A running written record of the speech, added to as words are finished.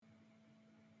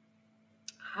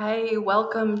Hi,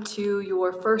 welcome to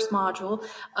your first module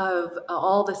of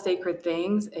All the Sacred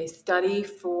Things, a study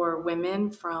for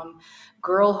women from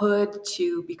girlhood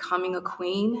to becoming a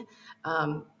queen.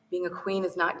 Being a queen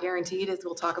is not guaranteed, as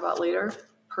we'll talk about later.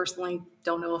 Personally,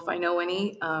 don't know if I know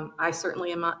any. I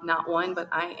certainly am not one, but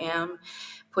I am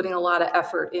putting a lot of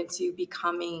effort into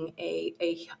becoming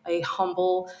a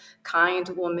humble, kind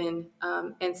woman,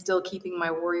 and still keeping my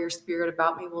warrior spirit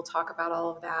about me. We'll talk about all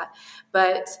of that.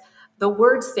 But the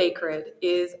word sacred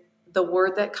is the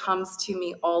word that comes to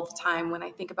me all the time when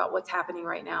I think about what's happening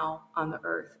right now on the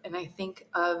earth. And I think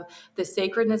of the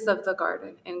sacredness of the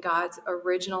garden and God's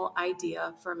original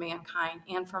idea for mankind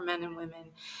and for men and women.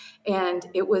 And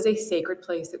it was a sacred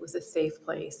place. It was a safe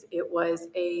place. It was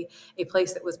a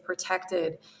place that was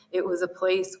protected. It was a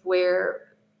place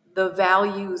where the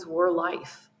values were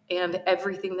life. And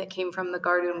everything that came from the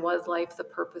garden was life. The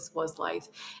purpose was life.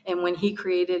 And when he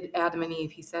created Adam and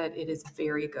Eve, he said, "It is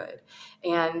very good."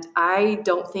 And I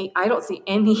don't see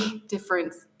any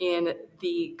difference in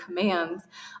the commands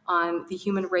on the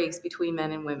human race between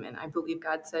men and women. I believe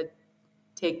God said,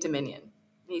 "Take dominion."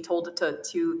 He told it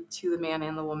to the man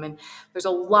and the woman. There's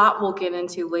a lot we'll get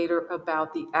into later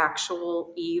about the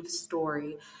actual Eve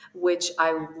story, which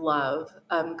I love.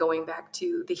 Going back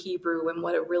to the Hebrew and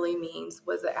what it really means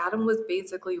was that Adam was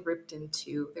basically ripped in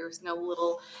two. There's no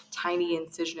little tiny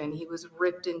incision. He was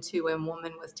ripped in two, and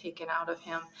woman was taken out of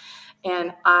him.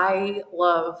 And I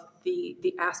love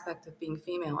the aspect of being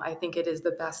female. I think it is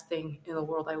the best thing in the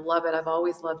world. I love it. I've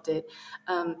always loved it.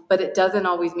 But it doesn't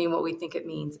always mean what we think it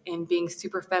means. And being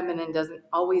super feminine doesn't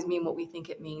always mean what we think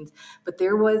it means. But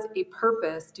there was a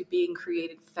purpose to being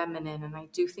created feminine. And I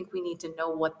do think we need to know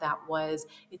what that was.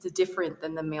 It's different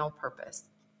than the male purpose.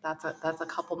 That's a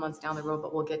couple months down the road,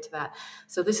 but we'll get to that.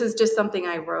 So this is just something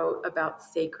I wrote about: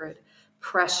 sacred,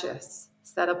 precious,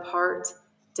 set apart,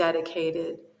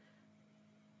 dedicated,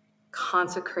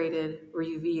 consecrated,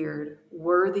 revered,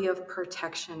 worthy of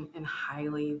protection, and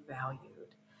highly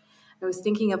valued. I was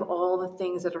thinking of all the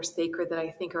things that are sacred that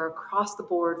I think are across the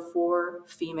board for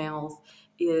females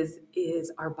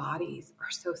is our bodies are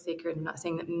so sacred. I'm not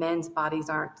saying that men's bodies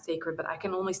aren't sacred, but I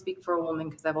can only speak for a woman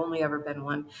because I've only ever been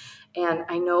one. And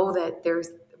I know that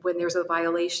when there's a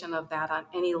violation of that on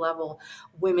any level,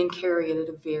 women carry it at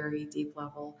a very deep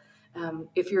level.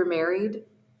 If you're married,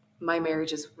 my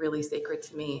marriage is really sacred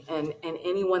to me, and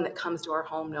anyone that comes to our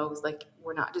home knows, like,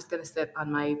 we're not just going to sit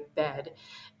on my bed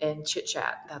and chit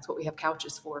chat. That's what we have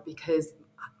couches for, because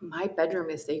my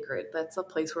bedroom is sacred. That's a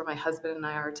place where my husband and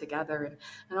I are together, and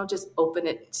I don't just open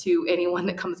it to anyone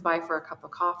that comes by for a cup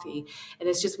of coffee. And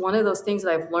it's just one of those things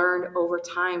that I've learned over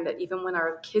time, that even when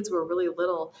our kids were really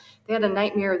little, they had a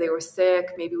nightmare, they were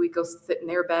sick, maybe we'd go sit in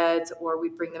their beds, or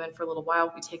we'd bring them in for a little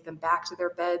while, we'd take them back to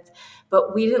their beds.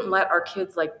 But we didn't let our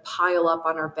kids like pile up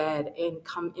on our bed and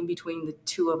come in between the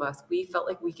two of us. We felt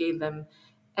like we gave them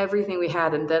everything we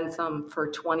had and then some for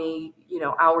 20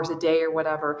 hours a day or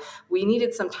whatever. We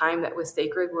needed some time that was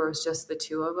sacred, where it was just the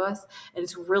two of us. And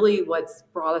it's really what's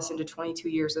brought us into 22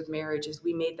 years of marriage, is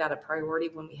we made that a priority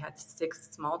when we had 6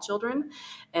 small children,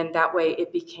 and that way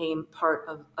it became part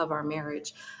of our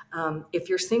marriage. If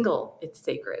you're single, it's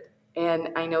sacred. And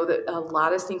I know that a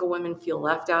lot of single women feel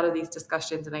left out of these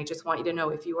discussions. And I just want you to know,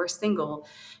 if you are single,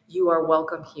 you are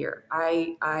welcome here.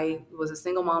 I was a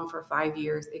single mom for 5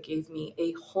 years. It gave me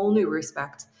a whole new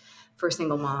respect for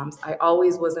single moms. I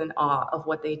always was in awe of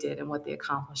what they did and what they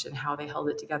accomplished and how they held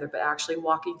it together. But actually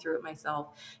walking through it myself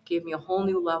gave me a whole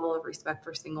new level of respect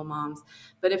for single moms.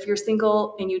 But if you're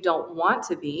single and you don't want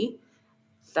to be,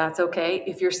 that's okay.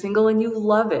 If you're single and you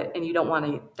love it and you don't want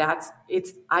to,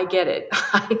 I get it.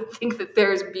 I think that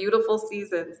there's beautiful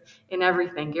seasons in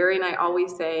everything. Gary and I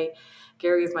always say,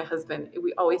 Gary is my husband,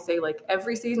 we always say, like,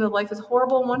 every season of life is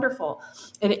horrible and wonderful.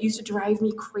 And it used to drive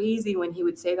me crazy when he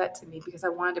would say that to me, because I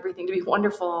wanted everything to be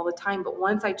wonderful all the time. But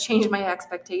once I changed my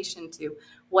expectation to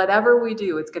whatever we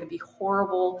do, it's going to be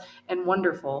horrible and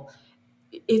wonderful,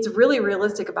 it's really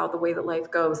realistic about the way that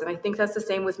life goes. And I think that's the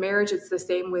same with marriage. It's the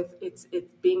same with it's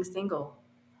being single.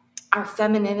 Our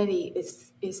femininity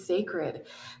is sacred.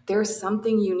 There's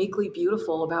something uniquely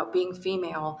beautiful about being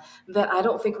female that I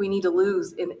don't think we need to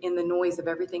lose in the noise of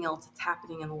everything else that's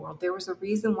happening in the world. There was a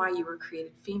reason why you were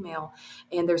created female,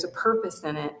 and there's a purpose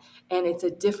in it, and it's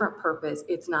a different purpose.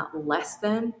 It's not less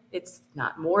than, it's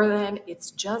not more than,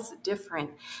 it's just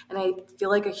different. And I feel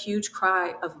like a huge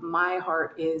cry of my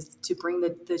heart is to bring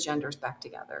the genders back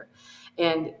together.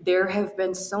 And there have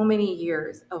been so many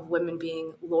years of women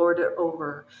being lorded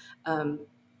over,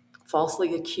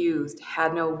 falsely accused,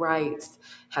 had no rights,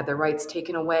 had their rights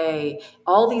taken away,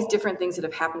 all these different things that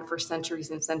have happened for centuries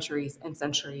and centuries and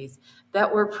centuries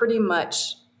that were pretty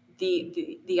much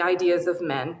the ideas of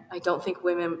men. I don't think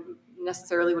women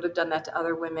necessarily would have done that to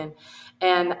other women.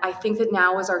 And I think that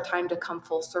now is our time to come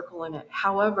full circle in it.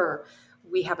 However,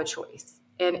 we have a choice.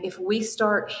 And if we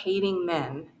start hating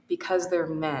men because they're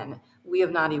men, we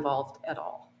have not evolved at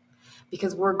all,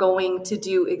 because we're going to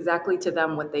do exactly to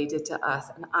them what they did to us.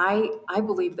 And I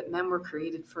believe that men were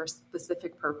created for a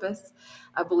specific purpose.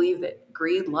 I believe that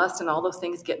greed, lust, and all those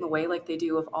things get in the way like they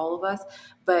do of all of us.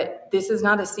 But this is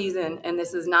not a season, and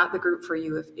this is not the group for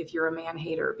you if you're a man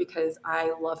hater, because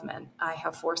I love men. I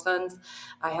have 4 sons.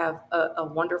 I have a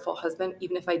wonderful husband.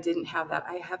 Even if I didn't have that,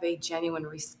 I have a genuine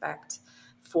respect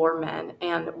for men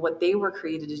and what they were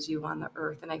created to do on the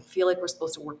earth. And I feel like we're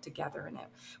supposed to work together in it.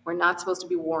 We're not supposed to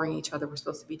be warring each other. We're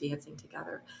supposed to be dancing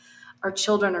together. Our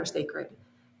children are sacred.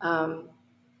 Um,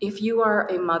 if you are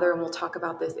a mother, and we'll talk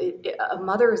about this, a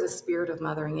mother is a spirit of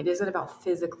mothering. It isn't about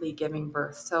physically giving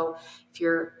birth. So if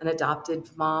you're an adopted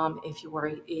mom, if you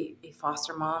are a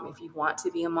foster mom, if you want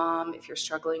to be a mom, if you're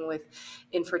struggling with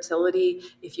infertility,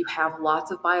 if you have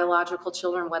lots of biological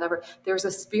children, whatever, there's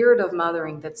a spirit of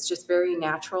mothering that's just very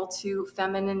natural to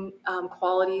feminine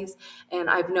qualities. And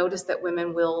I've noticed that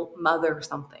women will mother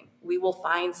something. We will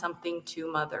find something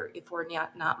to mother if we're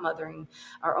not mothering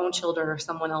our own children or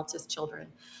someone else's children.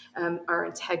 Our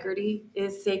integrity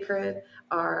is sacred.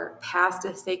 Our past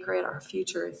is sacred. Our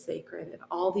future is sacred. And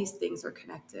all these things are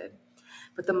connected.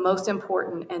 But the most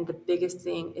important and the biggest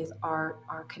thing is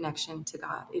our connection to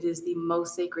God. It is the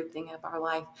most sacred thing of our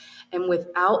life. And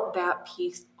without that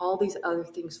piece, all these other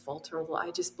things falter. Well,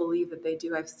 I just believe that they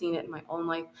do. I've seen it in my own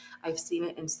life. I've seen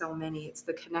it in so many. It's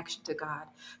the connection to God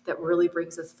that really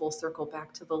brings us full circle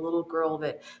back to the little girl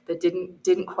that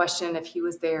didn't question if he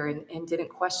was there, and didn't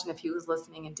question if he was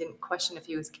listening, and didn't question if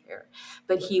he was care.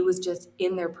 But he was just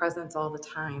in their presence all the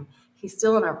time. He's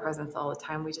still in our presence all the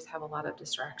time. We just have a lot of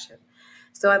distraction.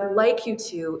 So I'd like you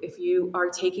to, if you are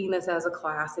taking this as a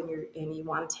class and you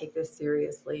want to take this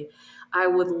seriously, I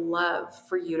would love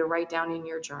for you to write down in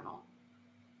your journal,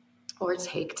 or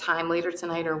take time later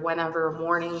tonight or whenever,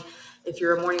 morning. If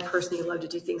you're a morning person, you love to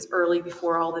do things early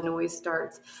before all the noise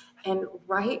starts, and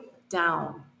write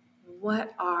down,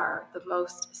 what are the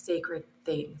most sacred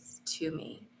things to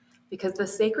me? Because the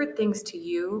sacred things to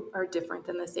you are different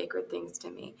than the sacred things to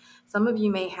me. Some of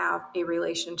you may have a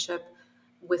relationship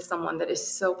with someone that is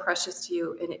so precious to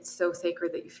you and it's so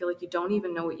sacred that you feel like you don't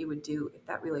even know what you would do if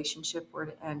that relationship were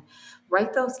to end.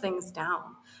 Write those things down.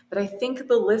 But I think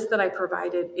the list that I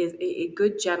provided is a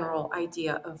good general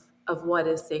idea of what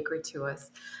is sacred to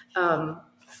us.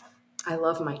 I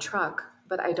love my truck,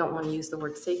 but I don't want to use the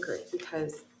word sacred,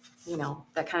 because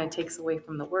that kind of takes away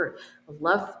from the word.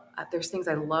 There's things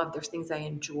I love, there's things I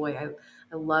enjoy.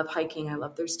 I love hiking,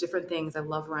 there's different things. I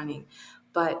love running,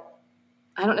 but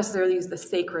I don't necessarily use the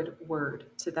sacred word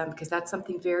to them, because that's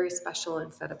something very special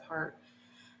and set apart.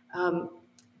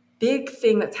 Big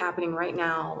thing that's happening right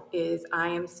now is I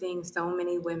am seeing so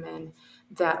many women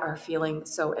that are feeling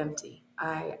so empty.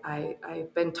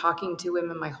 I've been talking to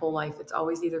women my whole life. It's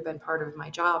always either been part of my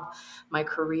job, my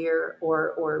career,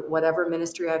 or whatever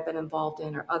ministry I've been involved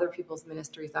in, or other people's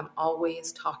ministries. I'm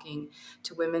always talking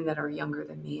to women that are younger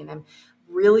than me, and I'm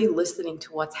really listening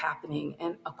to what's happening.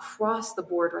 And across the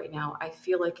board right now, I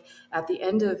feel like at the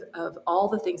end of all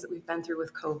the things that we've been through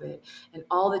with COVID and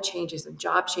all the changes and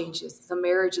job changes, some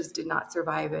marriages did not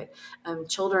survive it.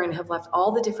 Children have left,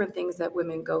 all the different things that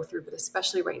women go through, but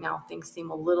especially right now, things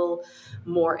seem a little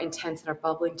more intense and are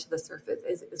bubbling to the surface.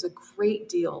 Is a great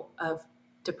deal of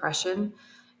depression,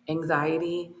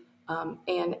 anxiety,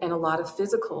 and a lot of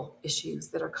physical issues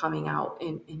that are coming out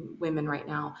in women right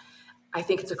now. I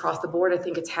think it's across the board. I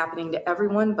think it's happening to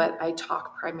everyone, but I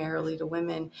talk primarily to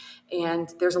women.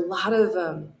 And there's a lot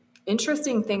of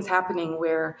interesting things happening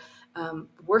where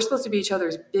we're supposed to be each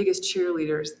other's biggest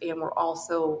cheerleaders, and we're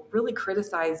also really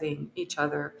criticizing each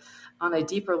other on a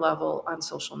deeper level on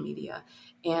social media.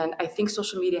 And I think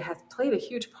social media has played a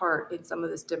huge part in some of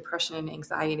this depression and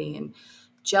anxiety and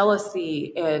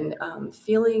jealousy, and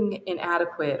feeling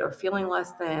inadequate or feeling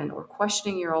less than, or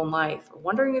questioning your own life, or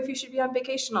wondering if you should be on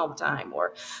vacation all the time,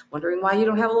 or wondering why you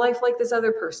don't have a life like this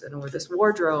other person, or this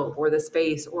wardrobe, or this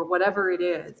face, or whatever it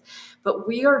is. But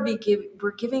we're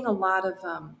giving a lot of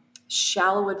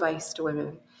shallow advice to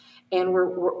women, and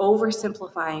we're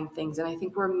oversimplifying things, and I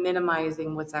think we're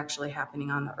minimizing what's actually happening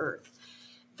on the earth.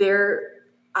 Their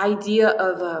idea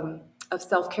of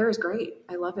self-care is great.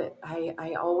 I love it.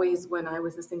 I always, when I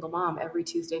was a single mom, every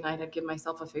Tuesday night, I'd give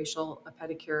myself a facial, a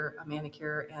pedicure, a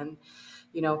manicure, and,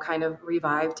 kind of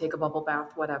revive, take a bubble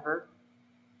bath, whatever.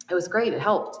 It was great. It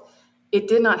helped. It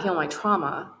did not heal my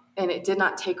trauma. And it did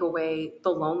not take away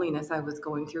the loneliness I was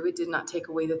going through. It did not take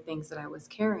away the things that I was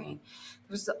carrying.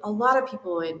 There's a lot of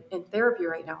people in therapy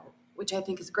right now, which I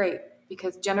think is great,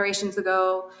 because generations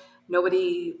ago,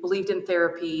 nobody believed in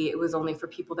therapy. It was only for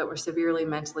people that were severely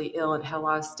mentally ill and had a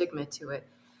lot of stigma to it.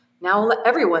 Now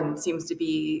everyone seems to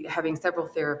be having several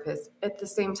therapists. At the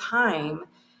same time,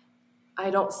 I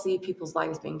don't see people's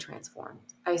lives being transformed.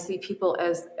 I see people,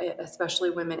 as especially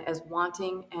women, as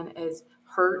wanting and as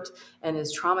hurt and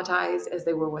as traumatized as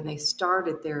they were when they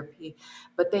started therapy,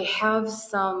 but they have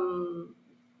some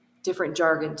different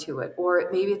jargon to it, or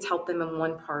maybe it's helped them in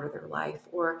one part of their life,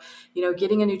 or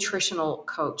getting a nutritional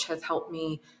coach has helped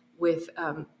me with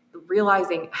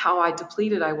realizing how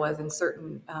depleted I was in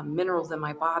certain minerals in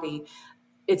my body.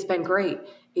 It's been great.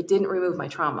 It didn't remove my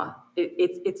trauma.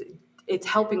 It's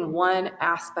helping one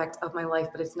aspect of my life,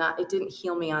 but it didn't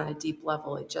heal me on a deep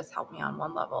level. It just helped me on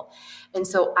one level. And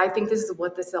so I think this is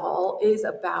what this all is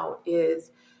about.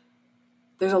 Is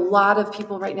there's a lot of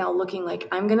people right now looking like,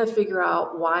 I'm going to figure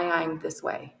out why I'm this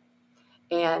way.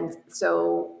 And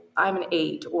so I'm an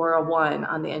 8 or a 1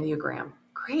 on the Enneagram.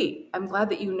 Great. I'm glad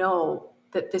that you know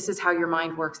that this is how your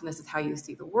mind works and this is how you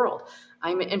see the world.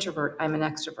 I'm an introvert. I'm an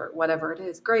extrovert, whatever it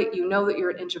is. Great. You know that you're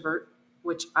an introvert,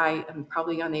 which I am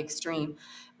probably on the extreme.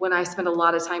 When I spend a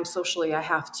lot of time socially, I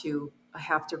have to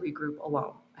regroup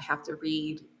alone. I have to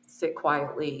read, sit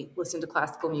quietly, listen to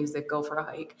classical music, go for a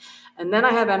hike. And then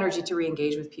I have energy to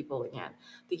re-engage with people again.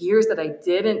 The years that I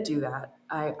didn't do that,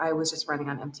 I was just running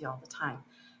on empty all the time.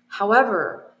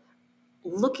 However,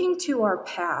 looking to our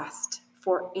past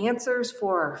for answers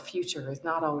for our future is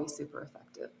not always super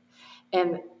effective.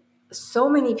 And so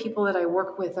many people that I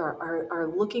work with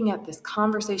are looking at this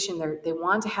conversation they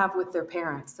want to have with their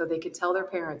parents, so they could tell their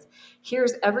parents,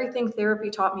 here's everything therapy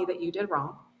taught me that you did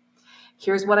wrong.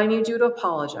 Here's what I need you to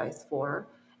apologize for.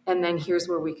 And then here's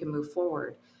where we can move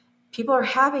forward. People are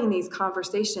having these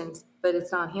conversations, but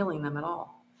it's not healing them at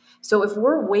all. So if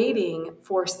we're waiting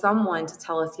for someone to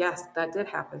tell us, yes, that did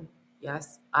happen.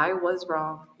 Yes, I was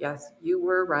wrong. Yes, you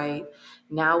were right.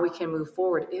 Now we can move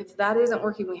forward. If that isn't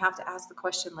working, we have to ask the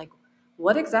question, like,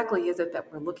 what exactly is it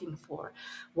that we're looking for?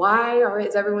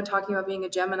 Is everyone talking about being a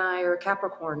Gemini or a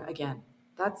Capricorn again?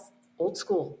 That's old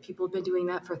school. People have been doing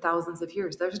that for thousands of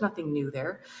years. There's nothing new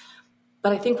there.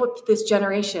 But I think what this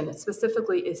generation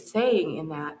specifically is saying in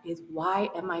that is, why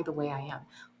am I the way I am?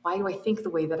 Why do I think the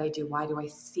way that I do? Why do I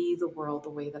see the world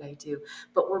the way that I do?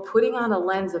 But we're putting on a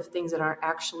lens of things that aren't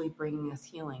actually bringing us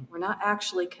healing. We're not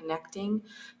actually connecting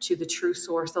to the true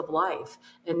source of life,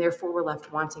 and therefore we're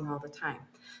left wanting all the time.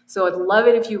 So I'd love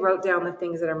it if you wrote down the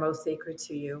things that are most sacred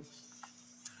to you.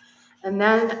 And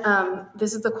then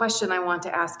this is the question I want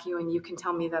to ask you, and you can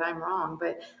tell me that I'm wrong,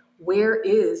 but where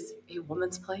is a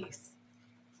woman's place?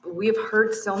 We have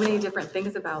heard so many different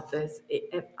things about this,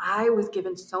 and I was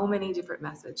given so many different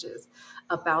messages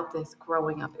about this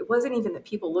growing up. It wasn't even that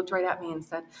people looked right at me and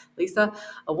said, Lisa,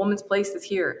 a woman's place is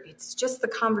here. It's just the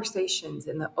conversations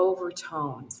and the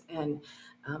overtones. And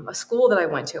a school that I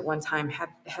went to at one time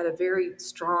had a very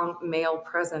strong male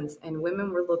presence, and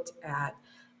women were looked at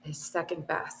as second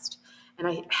best. And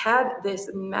I had this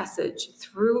message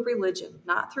through religion,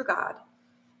 not through God,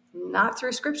 not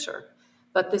through scripture,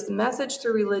 but this message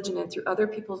through religion and through other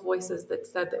people's voices that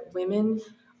said that women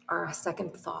are a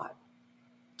second thought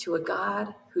to a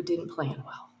God who didn't plan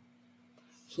well.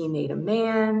 He made a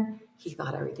man. He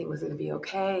thought everything was going to be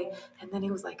okay. And then he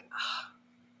was like,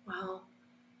 well,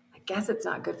 I guess it's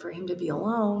not good for him to be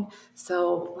alone.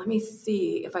 So let me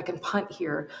see if I can punt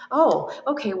here. Oh,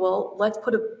 okay, well, let's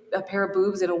put a pair of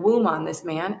boobs and a womb on this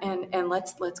man, and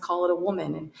let's call it a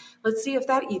woman, and let's see if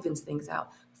that evens things out.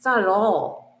 It's not at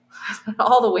all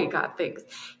all the way God thinks.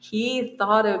 He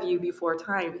thought of you before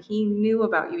time. He knew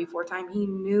about you before time. He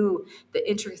knew the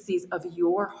intricacies of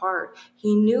your heart.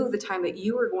 He knew the time that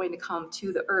you were going to come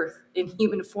to the earth in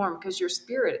human form, because your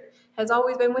spirit has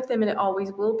always been with him and it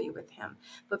always will be with him.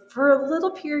 But for a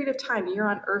little period of time, you're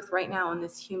on earth right now in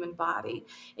this human body,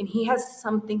 and he has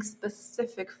something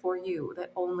specific for you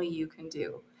that only you can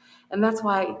do. And that's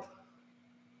why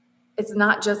it's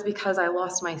not just because I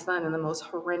lost my son in the most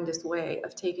horrendous way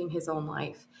of taking his own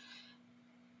life.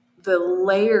 The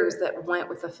layers that went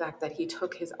with the fact that he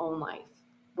took his own life,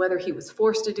 whether he was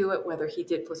forced to do it, whether he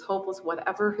was hopeless,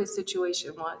 whatever his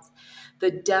situation was,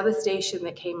 the devastation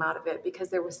that came out of it, because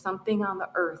there was something on the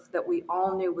earth that we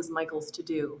all knew was Michael's to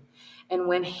do. And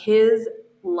when his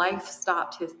life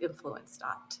stopped, his influence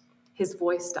stopped. His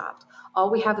voice stopped. All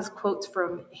we have is quotes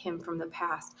from him from the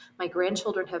past. My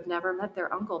grandchildren have never met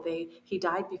their uncle. He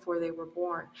died before they were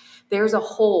born. There's a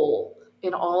hole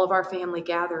in all of our family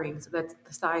gatherings that's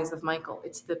the size of Michael.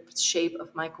 It's the shape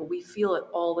of Michael. We feel it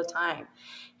all the time.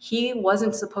 He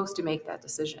wasn't supposed to make that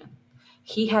decision.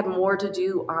 He had more to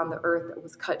do on the earth that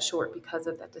was cut short because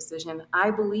of that decision.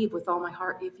 I believe with all my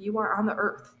heart, if you are on the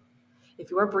earth, if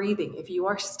you are breathing, if you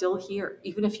are still here,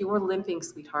 even if you are limping,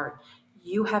 sweetheart,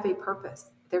 you have a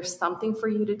purpose. There's something for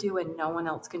you to do and no one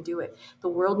else can do it. The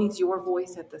world needs your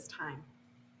voice at this time.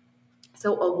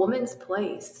 So a woman's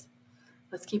place,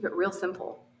 let's keep it real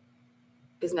simple,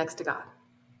 is next to God.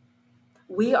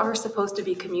 We are supposed to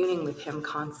be communing with him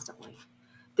constantly.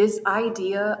 This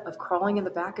idea of crawling in the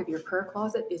back of your prayer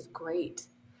closet is great.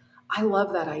 I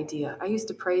love that idea. I used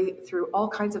to pray through all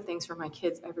kinds of things for my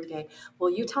kids every day.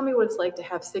 Well, you tell me what it's like to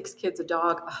have 6 kids, a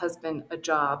dog, a husband, a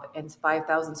job, and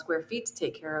 5,000 square feet to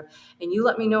take care of. And you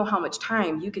let me know how much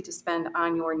time you get to spend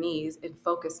on your knees in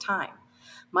focused time.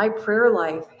 My prayer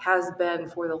life has been,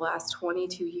 for the last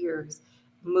 22 years,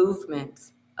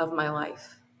 movement of my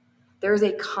life. There is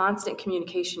a constant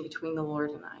communication between the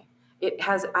Lord and I.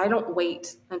 I don't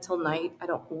wait until night. I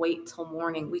don't wait till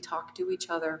morning. We talk to each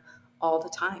other all the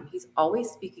time. He's always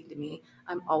speaking to me.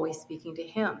 I'm always speaking to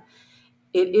him.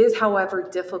 It is, however,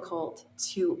 difficult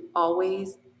to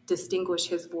always distinguish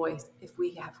his voice if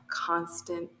we have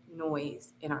constant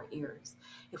noise in our ears,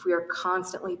 if we are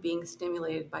constantly being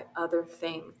stimulated by other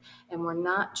things, and we're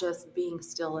not just being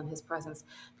still in his presence,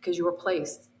 because your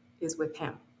place is with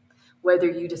him. Whether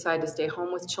you decide to stay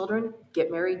home with children, get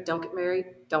married,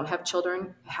 don't have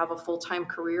children, have a full-time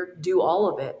career, do all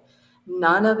of it.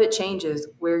 None of it changes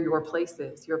where your place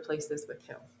is. Your place is with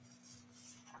him.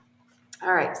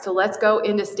 All right, so let's go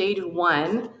into stage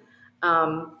 1.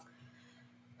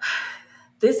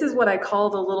 This is what I call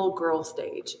the little girl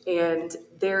stage. And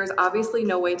there's obviously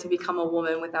no way to become a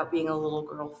woman without being a little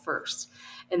girl first.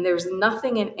 And there's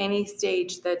nothing in any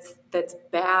stage that's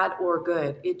bad or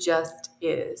good. It just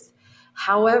is.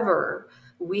 However,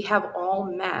 we have all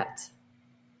met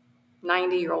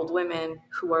 90-year-old women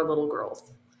who are little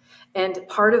girls. And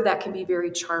part of that can be very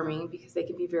charming because they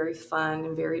can be very fun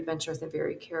and very adventurous and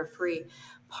very carefree.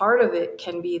 Part of it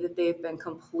can be that they've been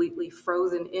completely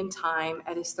frozen in time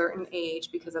at a certain age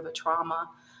because of a trauma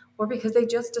or because they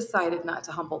just decided not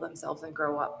to humble themselves and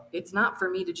grow up. It's not for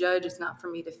me to judge. It's not for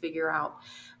me to figure out.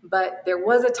 But there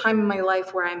was a time in my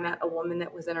life where I met a woman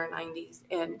that was in her 90s,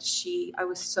 and I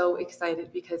was so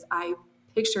excited because I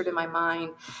pictured in my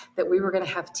mind that we were going to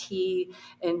have tea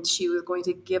and she was going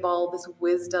to give all this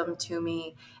wisdom to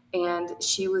me. And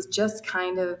she was just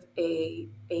kind of a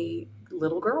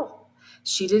little girl.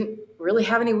 She didn't really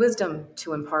have any wisdom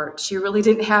to impart. She really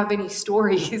didn't have any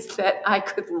stories that I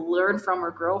could learn from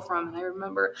or grow from. And I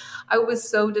remember I was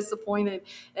so disappointed.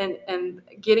 And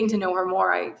getting to know her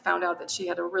more, I found out that she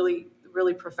had a really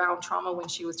profound trauma when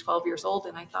she was 12 years old.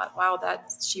 And I thought, wow,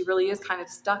 she really is kind of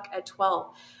stuck at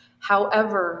 12.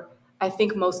 However, I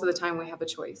think most of the time we have a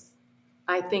choice.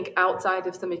 I think outside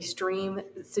of some extreme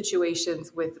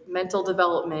situations with mental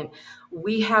development,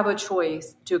 we have a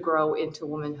choice to grow into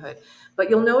womanhood.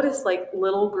 But you'll notice like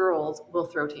little girls will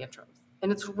throw tantrums.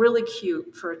 And it's really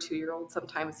cute for a 2-year-old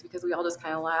sometimes because we all just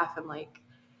kind of laugh and like,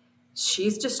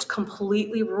 she's just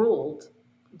completely ruled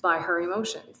by her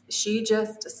emotions. She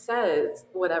just says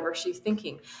whatever she's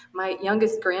thinking. My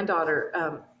youngest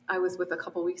granddaughter, I was with a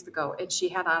couple weeks ago, and she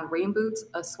had on rain boots,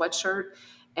 a sweatshirt,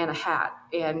 and a hat.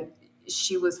 And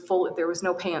she was full, there was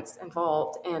no pants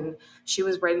involved, and she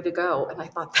was ready to go. And I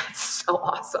thought, that's so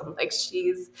awesome. Like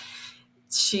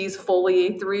she's fully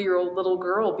a 3-year-old little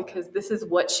girl because this is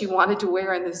what she wanted to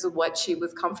wear and this is what she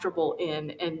was comfortable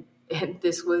in. And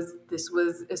this was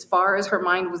as far as her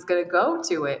mind was going to go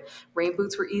to it. Rain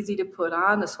boots were easy to put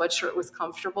on. The sweatshirt was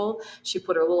comfortable. She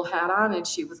put her little hat on and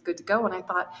she was good to go. And I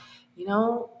thought,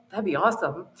 that'd be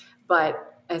awesome.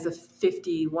 But as a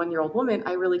 51-year-old woman,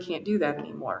 I really can't do that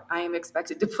anymore. I am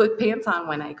expected to put pants on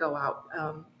when I go out,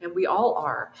 and we all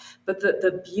are. But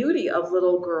the beauty of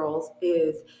little girls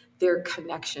is their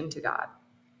connection to God.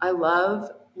 I love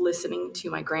listening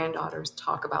to my granddaughters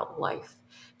talk about life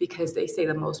because they say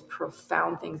the most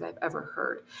profound things I've ever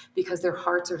heard because their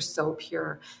hearts are so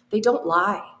pure. They don't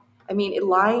lie. I mean,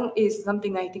 lying is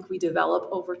something that I think we develop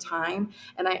over time.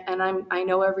 And I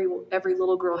know every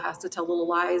little girl has to tell little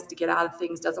lies to get out of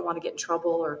things, doesn't want to get in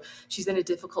trouble, or she's in a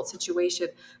difficult situation.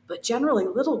 But generally,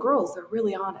 little girls are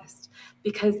really honest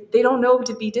because they don't know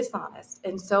to be dishonest.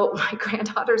 And so my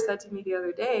granddaughter said to me the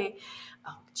other day,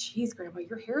 "Oh, geez, Grandma,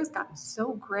 your hair has gotten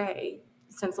so gray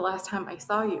since the last time I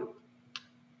saw you."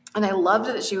 And I loved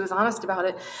that she was honest about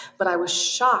it, but I was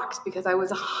shocked because I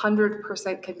was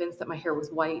 100% convinced that my hair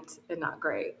was white and not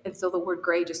gray. And so the word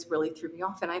gray just really threw me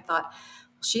off. And I thought,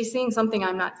 she's seeing something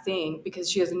I'm not seeing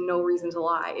because she has no reason to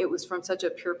lie. It was from such a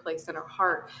pure place in her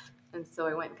heart. And so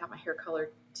I went and got my hair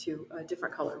colored to a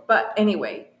different color. But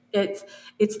anyway, it's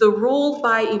the ruled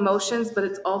by emotions, but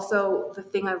it's also the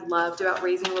thing I've loved about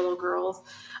raising little girls,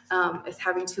 as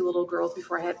having two little girls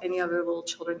before I had any other little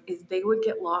children, is they would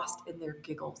get lost in their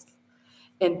giggles.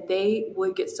 And they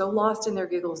would get so lost in their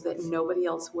giggles that nobody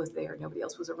else was there, nobody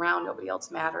else was around, nobody else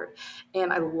mattered.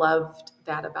 And I loved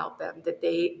that about them, that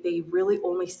they really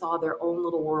only saw their own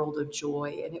little world of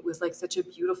joy. And it was like such a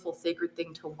beautiful, sacred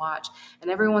thing to watch.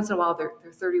 And every once in a while, they're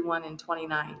 31 and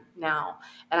 29 now.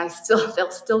 And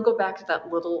they'll still go back to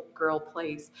that little girl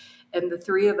place. And the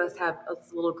three of us have a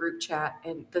little group chat.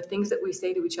 And the things that we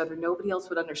say to each other, nobody else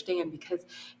would understand because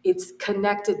it's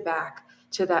connected back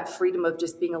to that freedom of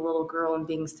just being a little girl and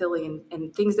being silly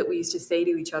and things that we used to say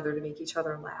to each other to make each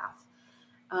other laugh.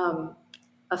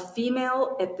 A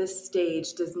female at this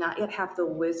stage does not yet have the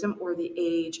wisdom or the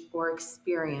age or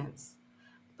experience,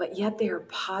 but yet they are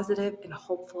positive and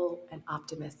hopeful and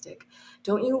optimistic.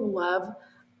 Don't you love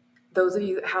those of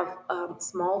you that have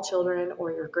small children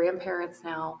or your grandparents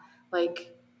now?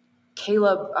 Like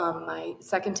Caleb, my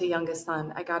second to youngest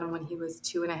son, I got him when he was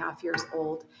 2.5 years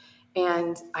old.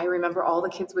 And I remember all the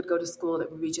kids would go to school.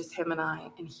 It would be just him and I.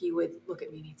 And he would look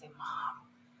at me and he'd say, Mom,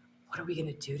 what are we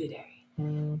going to do today?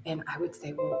 And I would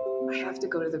say, well, I have to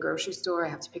go to the grocery store. I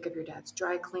have to pick up your dad's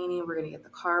dry cleaning. We're going to get the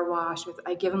car washed.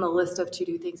 I give him a list of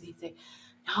to-do things. And he'd say,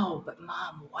 no, but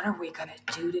Mom, what are we going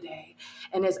to do today?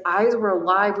 And his eyes were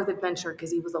alive with adventure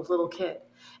because he was a little kid.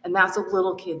 And that's what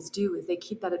little kids do, is they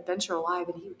keep that adventure alive.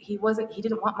 And he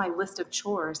didn't want my list of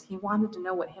chores. He wanted to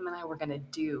know what him and I were going to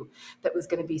do that was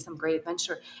going to be some great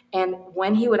adventure. And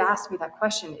when he would ask me that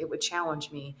question, it would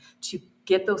challenge me to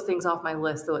get those things off my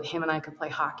list so that him and I could play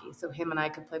hockey, so him and I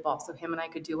could play ball, so him and I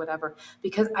could do whatever,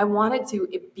 because I wanted to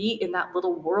be in that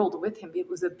little world with him. It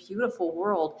was a beautiful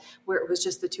world where it was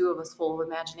just the two of us full of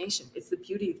imagination. It's the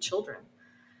beauty of children.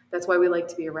 That's why we like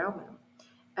to be around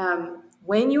them.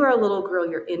 When you are a little girl,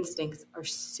 your instincts are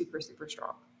super, super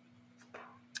strong.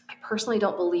 I personally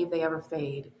don't believe they ever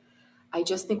fade. I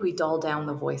just think we dull down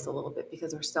the voice a little bit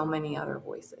because there's so many other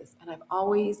voices. And I've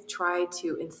always tried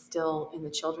to instill in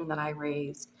the children that I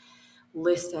raised,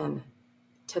 listen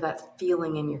to that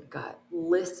feeling in your gut.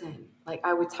 Listen. Like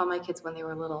I would tell my kids when they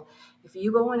were little, if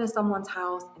you go into someone's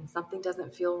house and something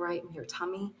doesn't feel right in your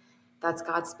tummy, that's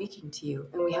God speaking to you.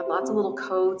 And we had lots of little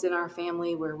codes in our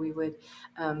family where we would,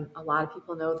 a lot of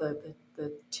people know the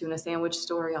tuna sandwich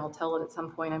story. I'll tell it at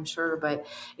some point, I'm sure. But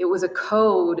it was a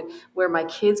code where my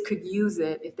kids could use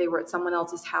it if they were at someone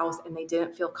else's house and they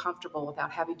didn't feel comfortable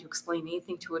without having to explain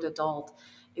anything to an adult.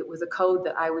 It was a code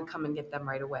that I would come and get them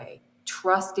right away.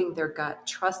 Trusting their gut,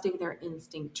 trusting their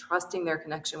instinct, trusting their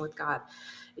connection with God.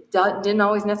 It didn't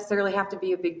always necessarily have to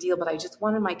be a big deal, but I just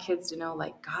wanted my kids to know,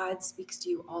 like, God speaks to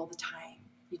you all the time.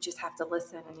 You just have to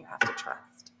listen and you have to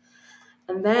trust.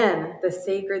 And then the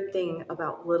sacred thing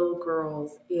about little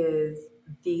girls is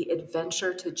the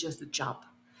adventure to just jump.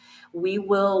 We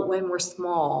will, when we're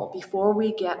small, before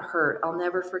we get hurt, I'll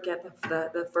never forget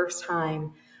the first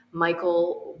time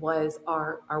Michael was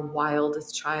our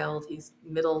wildest child. He's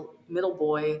middle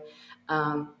boy,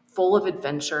 full of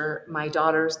adventure. My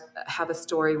daughters have a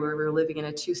story where we were living in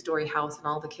a 2-story house and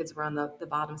all the kids were on the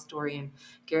bottom story, and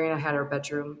Gary and I had our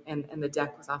bedroom and the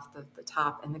deck was off the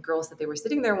top. And the girls said they were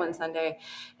sitting there one Sunday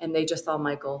and they just saw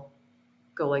Michael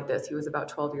go like this. He was about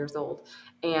 12 years old.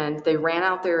 And they ran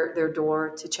out their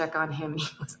door to check on him. He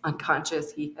was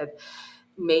unconscious. He had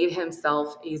made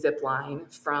himself a zip line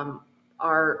from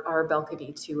our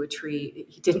balcony to a tree.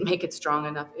 He didn't make it strong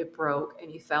enough. It broke and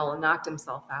he fell and knocked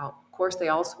himself out. Of course, they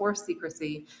all swore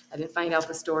secrecy. I didn't find out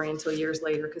the story until years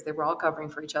later because they were all covering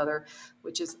for each other,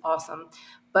 which is awesome.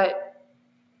 But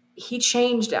he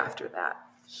changed after that.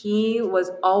 He was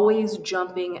always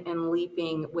jumping and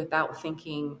leaping without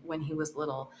thinking when he was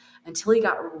little until he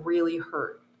got really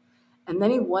hurt. And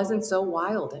then he wasn't so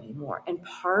wild anymore. And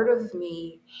part of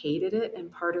me hated it,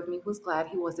 and part of me was glad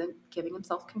he wasn't giving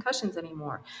himself concussions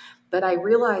anymore. But I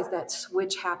realized that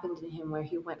switch happened in him where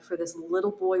he went for this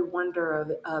little boy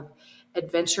wonder of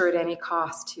adventure at any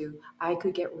cost to I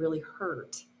could get really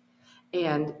hurt.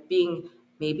 And being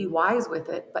maybe wise with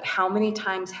it, but how many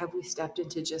times have we stepped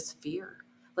into just fear?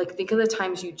 Like, think of the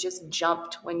times you just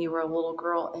jumped when you were a little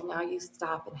girl, and now you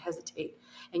stop and hesitate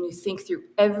and you think through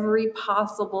every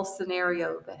possible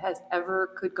scenario that has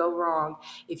ever could go wrong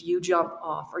if you jump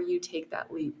off or you take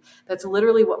that leap. That's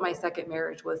literally what my second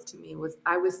marriage was to me. Was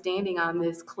I was standing on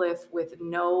this cliff with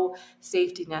no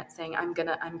safety net, saying I'm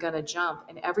gonna jump,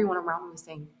 and everyone around me was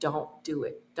saying, don't do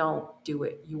it, don't do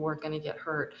it, you weren't gonna get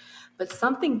hurt. But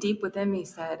something deep within me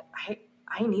said,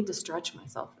 I need to stretch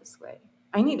myself this way.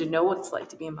 I need to know what it's like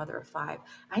to be a mother of five.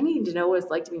 I need to know what it's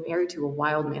like to be married to a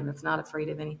wild man that's not afraid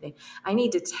of anything. I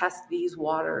need to test these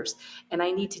waters, and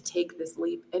I need to take this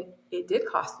leap. And it did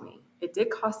cost me. It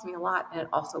did cost me a lot. And it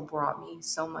also brought me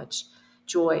so much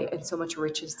joy and so much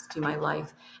riches to my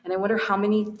life. And I wonder how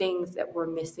many things that we're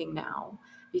missing now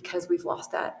because we've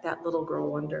lost that little girl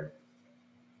wonder.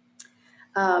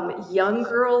 Young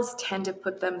girls tend to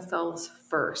put themselves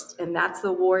first, and that's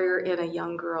the warrior in a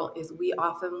young girl. Is we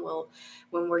often will,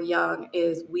 when we're young,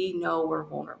 is we know we're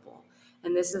vulnerable,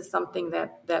 and this is something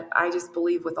that I just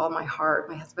believe with all my heart.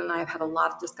 My husband and I have had a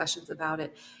lot of discussions about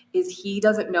it. Is he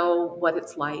doesn't know what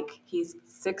it's like. He's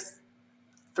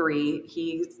 6'3".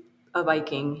 He's a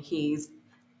Viking. He's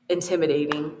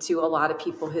intimidating to a lot of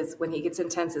people. When he gets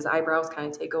intense, his eyebrows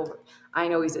kind of take over. I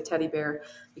know he's a teddy bear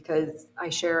because I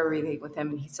share everything with him,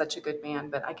 and he's such a good man.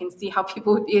 But I can see how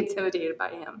people would be intimidated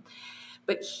by him.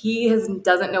 But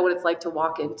doesn't know what it's like to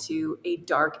walk into a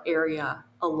dark area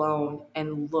alone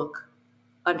and look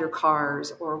under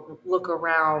cars or look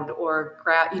around or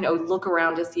look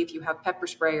around to see if you have pepper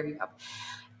spray or you have.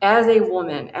 As a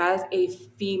woman, as a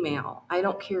female, I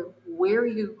don't care where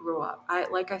you grew up.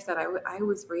 Like I said, I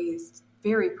was raised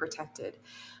very protected.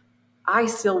 I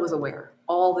still was aware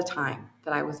all the time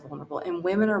that I was vulnerable. And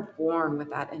women are born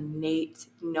with that innate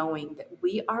knowing that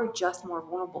we are just more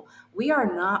vulnerable. We are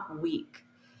not weak.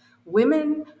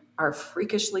 Women are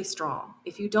freakishly strong.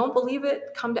 If you don't believe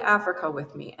it, come to Africa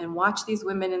with me and watch these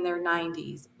women in their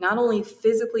 90s not only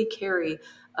physically carry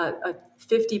a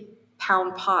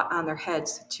 50-pound pot on their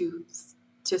heads to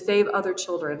save other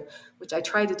children, which I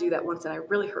tried to do that once and I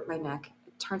really hurt my neck.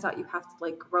 It turns out you have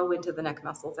to grow into the neck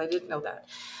muscles. I didn't know that.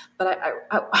 But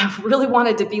I really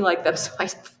wanted to be like them, so I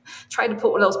tried to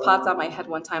put one of those pots on my head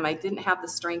one time. I didn't have the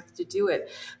strength to do it.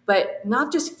 But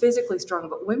not just physically strong,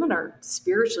 but women are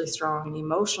spiritually strong and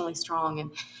emotionally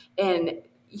strong. And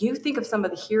you think of some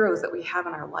of the heroes that we have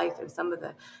in our life and some of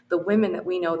the women that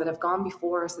we know that have gone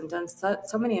before us and done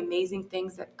so many amazing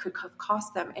things that could have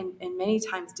cost them and many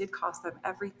times did cost them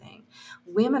everything.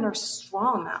 Women are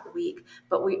strong, not weak,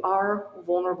 but we are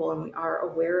vulnerable and we are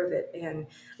aware of it. And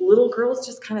little girls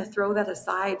just kind of throw that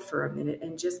aside for a minute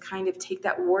and just kind of take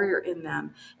that warrior in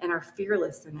them and are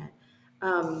fearless in it.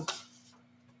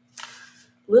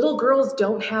 Little girls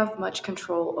don't have much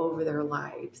control over their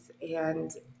lives,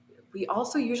 and we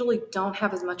also usually don't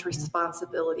have as much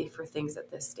responsibility for things at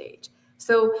this stage.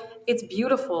 So it's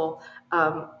beautiful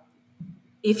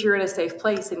if you're in a safe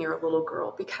place and you're a little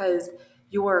girl because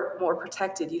you're more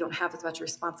protected. You don't have as much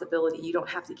responsibility. You don't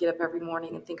have to get up every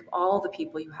morning and think of all the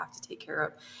people you have to take care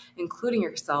of, including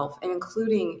yourself and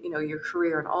including your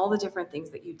career and all the different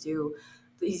things that you do.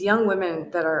 These young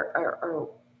women that are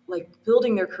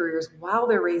building their careers while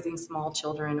they're raising small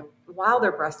children, while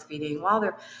they're breastfeeding,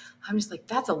 I'm just like,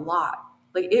 that's a lot.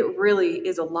 It really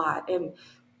is a lot. And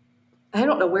I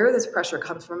don't know where this pressure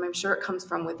comes from. I'm sure it comes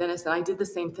from within us. And I did the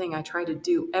same thing. I tried to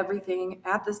do everything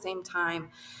at the same time.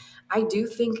 I do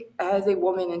think as a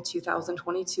woman in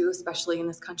 2022, especially in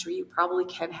this country, you probably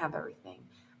can have everything,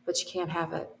 but you can't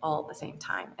have it all at the same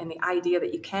time. And the idea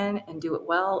that you can and do it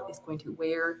well is going to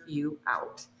wear you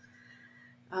out.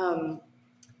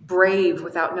 Brave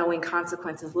without knowing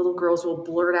consequences. Little girls will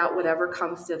blurt out whatever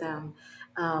comes to them.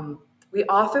 We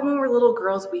often, when we're little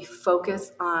girls, we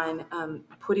focus on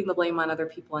putting the blame on other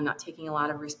people and not taking a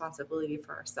lot of responsibility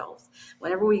for ourselves.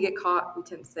 Whenever we get caught, we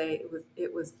tend to say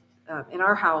it was in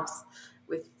our house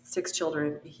with 6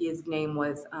 children. His name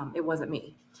was it wasn't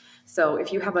me. So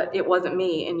if you have it wasn't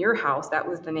me in your house, that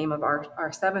was the name of our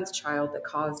 7th child that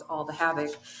caused all the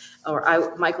havoc.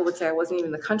 Michael would say I wasn't even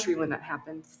in the country when that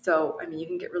happened. So, you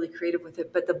can get really creative with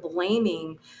it. But the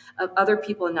blaming of other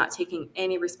people and not taking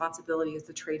any responsibility is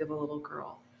the trait of a little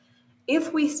girl.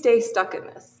 If we stay stuck in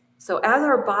this, so as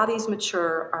our bodies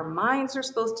mature, our minds are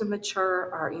supposed to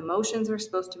mature, our emotions are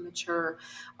supposed to mature,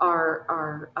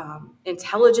 our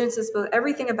intelligence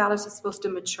everything about us is supposed to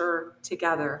mature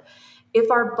together. If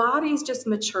our bodies just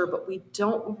mature, but we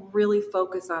don't really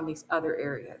focus on these other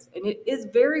areas, and it is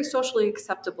very socially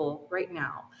acceptable right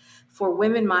now for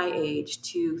women my age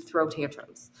to throw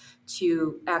tantrums,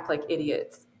 to act like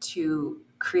idiots, to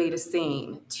create a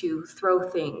scene, to throw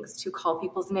things, to call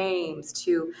people's names,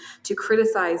 to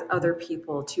criticize other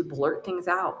people, to blurt things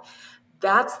out.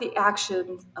 That's the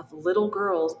actions of little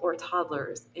girls or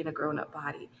toddlers in a grown-up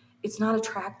body. It's not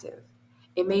attractive.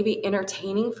 It may be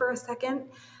entertaining for a second.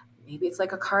 Maybe it's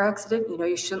like a car accident. You know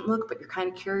you shouldn't look, but you're kind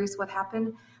of curious what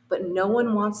happened. But no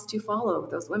one wants to follow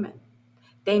those women.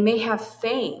 They may have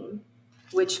fame,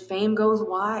 which fame goes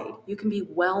wide. You can be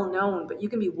well known, but you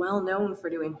can be well known for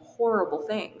doing horrible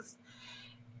things.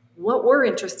 What we're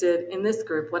interested in this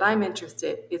group, what I'm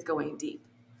interested is going deep.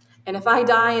 And if I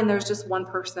die and there's just one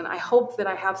person, I hope that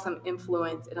I have some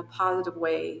influence in a positive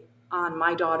way on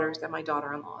my daughters and my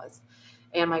daughter-in-laws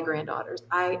and my granddaughters.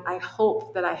 I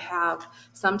hope that I have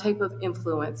some type of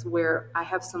influence where I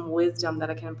have some wisdom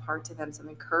that I can impart to them, some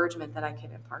encouragement that I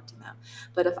can impart to them.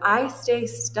 But if I stay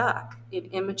stuck in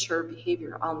immature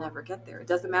behavior, I'll never get there. It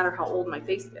doesn't matter how old my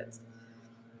face gets.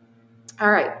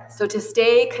 All right, so to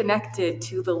stay connected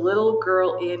to the little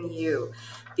girl in you,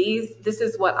 this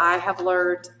is what I have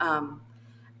learned.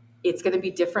 It's going to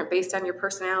be different based on your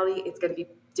personality. It's going to be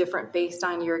different based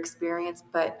on your experience.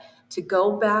 But to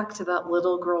go back to that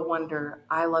little girl wonder,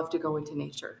 I love to go into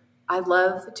nature. I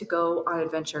love to go on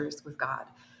adventures with God.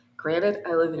 Granted,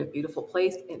 I live in a beautiful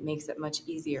place. It makes it much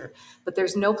easier. But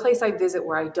there's no place I visit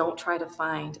where I don't try to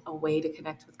find a way to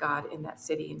connect with God in that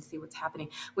city and see what's happening.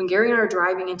 When Gary and I are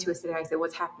driving into a city, I say,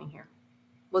 what's happening here?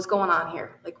 What's going on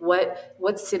here? Like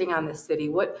what's sitting on this city?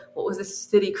 What was this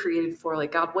city created for?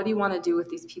 Like, God, what do you want to do with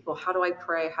these people? How do I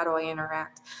pray? How do I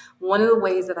interact? One of the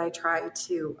ways that I try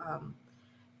to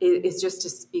is just to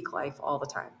speak life all the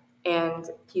time. And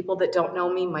people that don't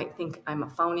know me might think I'm a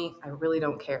phony. I really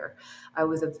don't care. I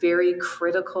was a very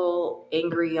critical,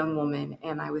 angry young woman,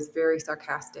 and I was very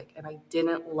sarcastic, and I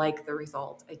didn't like the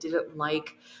results. I didn't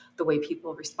like the way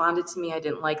people responded to me. I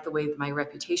didn't like the way my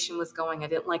reputation was going. I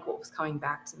didn't like what was coming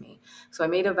back to me. So I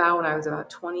made a vow when I was about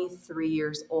 23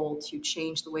 years old to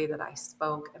change the way that I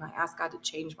spoke, and I asked God to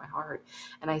change my heart.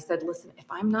 And I said, listen, if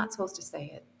I'm not supposed to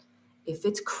say it, if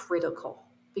it's critical,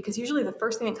 because usually the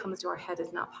first thing that comes to our head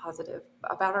is not positive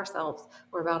about ourselves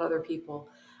or about other people,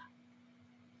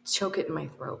 choke it in my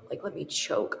throat. Like, let me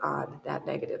choke on that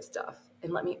negative stuff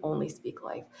and let me only speak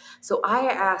life. So I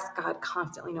ask God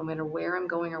constantly, no matter where I'm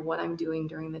going or what I'm doing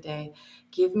during the day,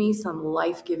 give me some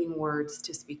life-giving words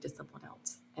to speak to someone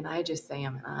else. And I just say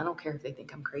them, and I don't care if they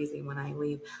think I'm crazy when I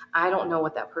leave. I don't know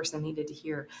what that person needed to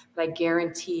hear, but I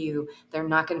guarantee you they're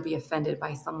not going to be offended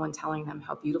by someone telling them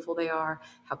how beautiful they are,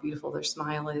 how beautiful their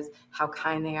smile is, how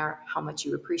kind they are, how much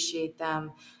you appreciate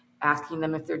them, asking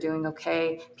them if they're doing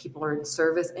okay. People are in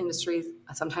service industries.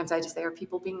 Sometimes I just say, are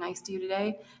people being nice to you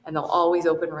today? And they'll always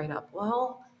open right up.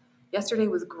 Well, yesterday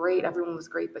was great. Everyone was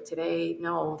great. But today,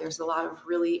 no, there's a lot of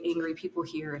really angry people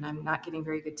here, and I'm not getting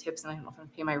very good tips, and I don't know if I'm going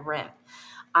to pay my rent.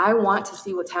 I want to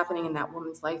see what's happening in that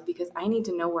woman's life because I need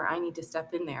to know where I need to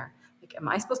step in there. Like, am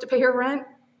I supposed to pay her rent?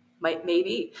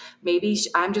 Maybe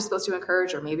I'm just supposed to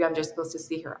encourage her. Maybe I'm just supposed to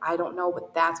see her. I don't know,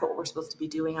 but that's what we're supposed to be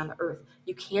doing on the earth.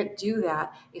 You can't do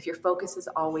that if your focus is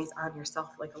always on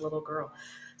yourself like a little girl.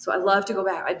 So I love to go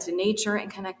back into nature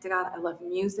and connect to God. I love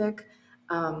music.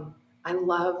 I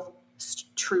love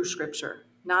true scripture,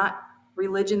 not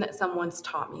religion that someone's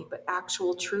taught me, but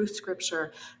actual true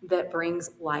scripture that brings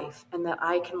life and that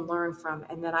I can learn from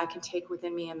and that I can take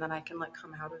within me and that I can let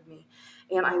come out of me.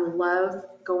 And I love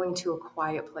going to a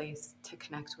quiet place to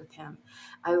connect with him.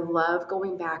 I love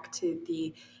going back to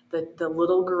the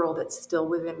little girl that's still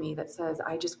within me that says,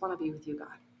 I just want to be with you, God.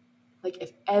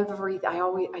 Like,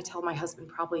 I tell my husband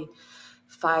probably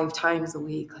 5 times a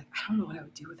week, like, I don't know what I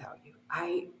would do without you.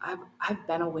 I've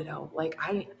been a widow. Like,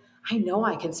 I know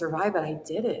I can survive it. I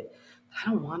did it. But I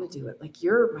don't want to do it. Like,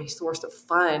 you're my source of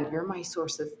fun. You're my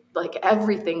source of like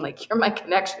everything. Like, you're my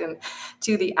connection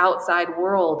to the outside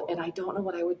world. And I don't know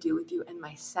what I would do with you. And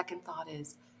my second thought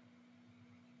is,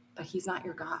 but he's not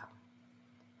your God.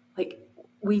 Like,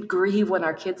 we grieve when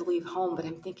our kids leave home, but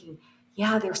I'm thinking,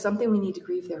 yeah, there's something we need to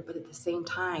grieve there. But at the same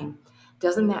time,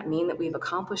 doesn't that mean that we've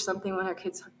accomplished something when our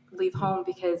kids leave home?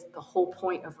 Because the whole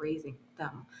point of raising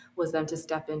them was them to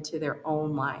step into their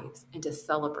own lives and to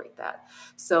celebrate that.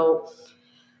 So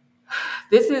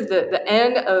this is the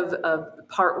end of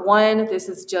part 1. This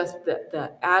is just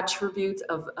the attributes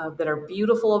of that are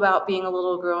beautiful about being a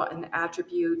little girl and the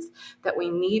attributes that we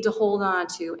need to hold on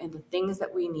to and the things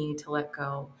that we need to let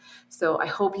go. So I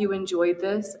hope you enjoyed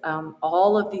this.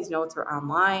 All of these notes are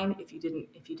online. If you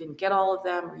didn't get all of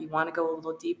them or you want to go a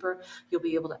little deeper, you'll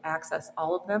be able to access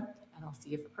all of them. And I'll see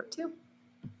you for part 2.